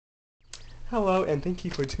Hello, and thank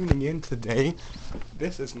you for tuning in today.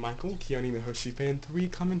 This is Michael, Keone Mihoshi Fan 3,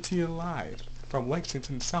 coming to you live from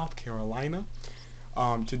Lexington, South Carolina.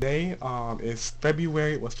 Today is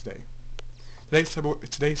February, what's today?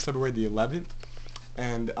 Today's February the 11th,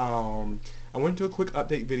 and I want to do a quick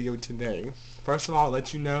update video today. First of all, I'll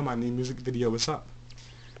let you know my new music video is up.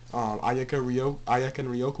 Ayaka and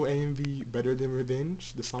Ryoko AMV, Better Than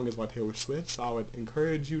Revenge. The song is by Taylor Swift, so I would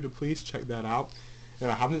encourage you to please check that out. And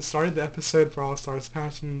I haven't started the episode for All Stars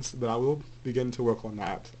Passions, but I will begin to work on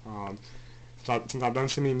that. Since I've done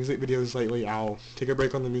so many music videos lately, I'll take a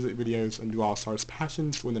break on the music videos and do All Stars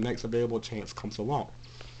Passions when the next available chance comes along.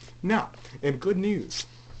 Now, in good news,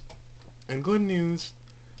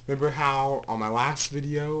 remember how on my last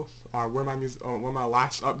video, one of my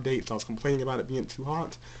last updates, I was complaining about it being too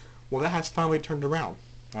hot? Well, that has finally turned around.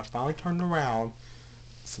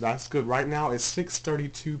 So that's good. Right now it's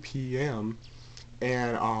 6:32 p.m.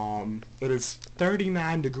 and it is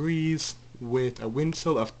 39 degrees with a wind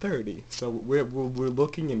chill of 30. So we're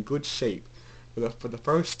looking in good shape. For the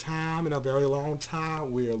first time in a very long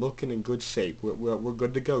time, we are looking in good shape. We're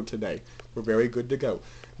good to go today. We're very good to go.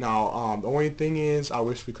 Now, the only thing is, I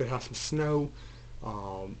wish we could have some snow.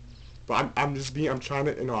 But I'm trying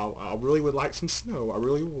to, I really would like some snow. I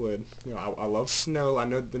really would. I love snow. I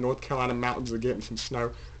know the North Carolina mountains are getting some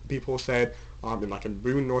snow. People said, in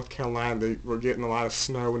Boone, North Carolina, they were getting a lot of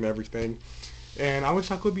snow and everything. And I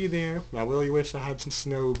wish I could be there. I really wish I had some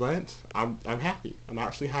snow, but I'm happy. I'm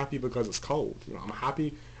actually happy because it's cold. I'm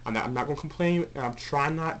happy. I'm not gonna complain, and I'm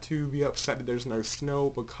trying not to be upset that there's no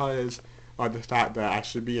snow because of the fact that I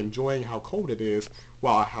should be enjoying how cold it is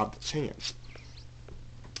while I have the chance.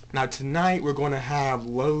 Now tonight we're going to have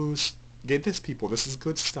lows. Get this, people. This is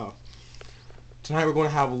good stuff. Tonight we're going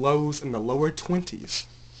to have lows in the lower 20s.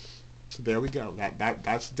 So there we go.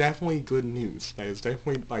 That's definitely good news. That is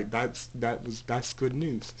definitely that's good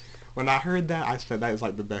news. When I heard that, I said that is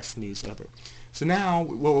like the best news ever. So now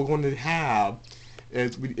what we're going to have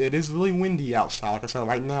is it is really windy outside. Like I said,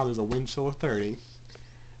 right now there's a wind chill of 30,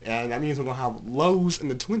 and that means we're going to have lows in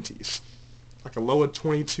the 20s, like a low of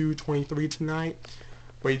 22, 23 tonight.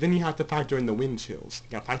 But then you have to factor in the wind chills.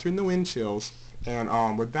 You got to factor in the wind chills,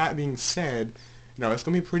 and with that being said, it's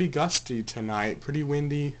going to be pretty gusty tonight, pretty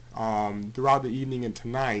windy throughout the evening and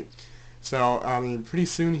tonight. So, pretty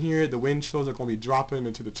soon here, the wind chills are going to be dropping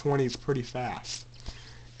into the 20s pretty fast.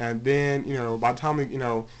 And then, by the time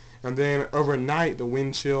and then overnight, the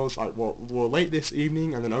wind chills, late this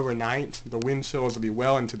evening, and then overnight, the wind chills will be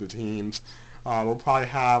well into the teens. We'll probably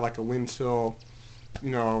have like a wind chill,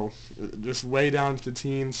 just way down to the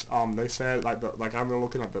teens. They said, I've been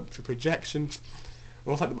looking at the projections. It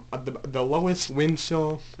looks like the lowest wind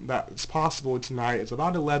chill that's possible tonight is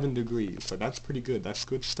about 11 degrees. So that's pretty good. That's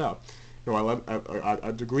good stuff. A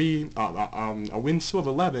wind chill of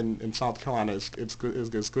 11 in South Carolina is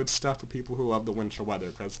good stuff for people who love the winter weather,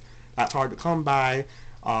 because that's hard to come by.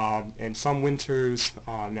 And some winters,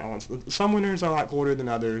 some winters are like colder than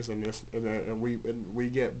others, and we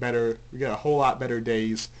get a whole lot better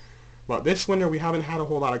days. But this winter we haven't had a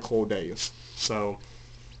whole lot of cold days, so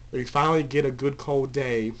we finally get a good cold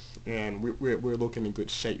day, and we're looking in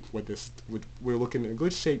good shape with this. We're looking in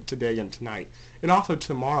good shape today and tonight, and also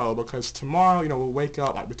tomorrow, because tomorrow we'll wake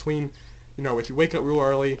up if you wake up real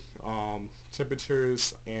early,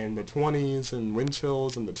 temperatures in the 20s and wind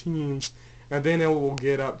chills in the teens. And then it will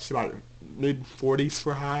get up to like mid-40s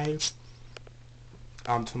for highs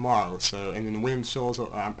tomorrow. So, and then wind chills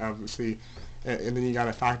obviously, and then you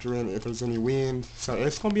gotta factor in if there's any wind. So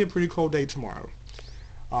it's gonna be a pretty cold day tomorrow,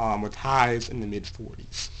 with highs in the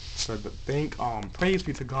mid-40s. So praise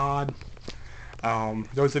be to God.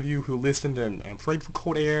 Those of you who listened and prayed for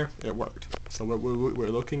cold air, it worked. So we're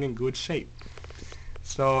looking in good shape.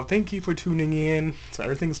 So thank you for tuning in. So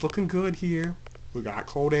everything's looking good here. We got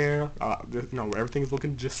cold air. Everything's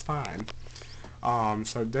looking just fine.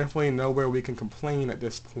 So definitely nowhere we can complain at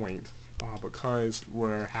this point, because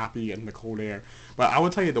we're happy in the cold air. But I will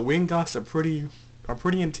tell you, the wind gusts are pretty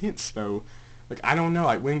intense though. Like, I don't know,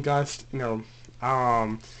 like wind gusts, like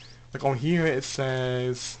on here it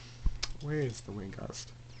says, where is the wind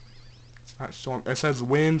gust? It's not showing. It says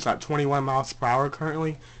winds at 21 miles per hour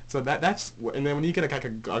currently. So that's, and then when you get a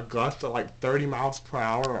gust of like 30 miles per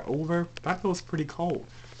hour or over, that feels pretty cold.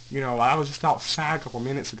 I was just outside a couple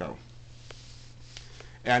minutes ago,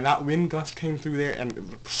 and that wind gust came through there, and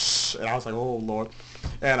I was like, oh Lord.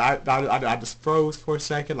 And I just froze for a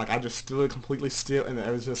second, like I just stood completely still, and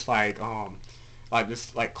it was just like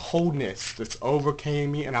just like coldness just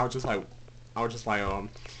overcame me, and I was just like,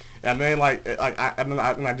 and then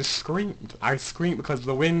I just screamed. I screamed because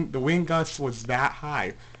the wind gust was that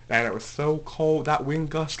high. and it was so cold. That wind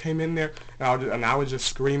gust came in there, and I was just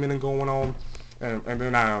screaming and going on, and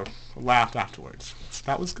then I laughed afterwards. So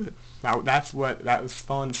that was good. That was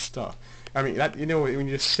fun stuff. I mean, that, when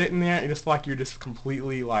you're just sitting there, it's just like you're just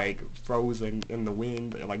completely like frozen in the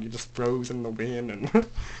wind, like you're just frozen in the wind, and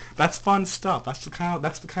that's fun stuff. That's the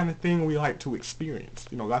kind of thing we like to experience.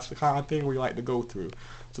 That's the kind of thing we like to go through.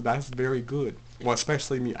 So that's very good. Well,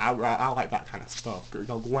 especially me, I like that kind of stuff.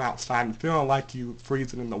 Going outside and feeling like you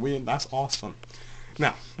freezing in the wind, that's awesome.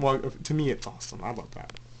 Now, well, to me, it's awesome. I love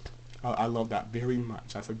that. I love that very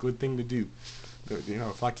much. That's a good thing to do.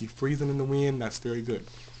 It's like you freezing in the wind. That's very good.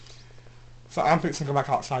 So I'm fixing to go back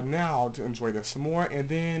outside now to enjoy this some more. And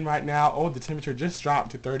then right now, the temperature just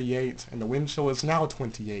dropped to 38, and the wind chill is now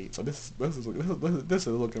 28. So this is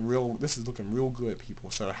looking real good,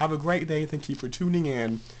 people. So have a great day. Thank you for tuning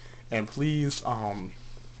in, and please have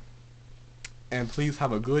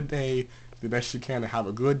a good day, the best you can, and have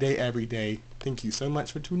a good day every day. Thank you so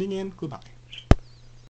much for tuning in. Goodbye.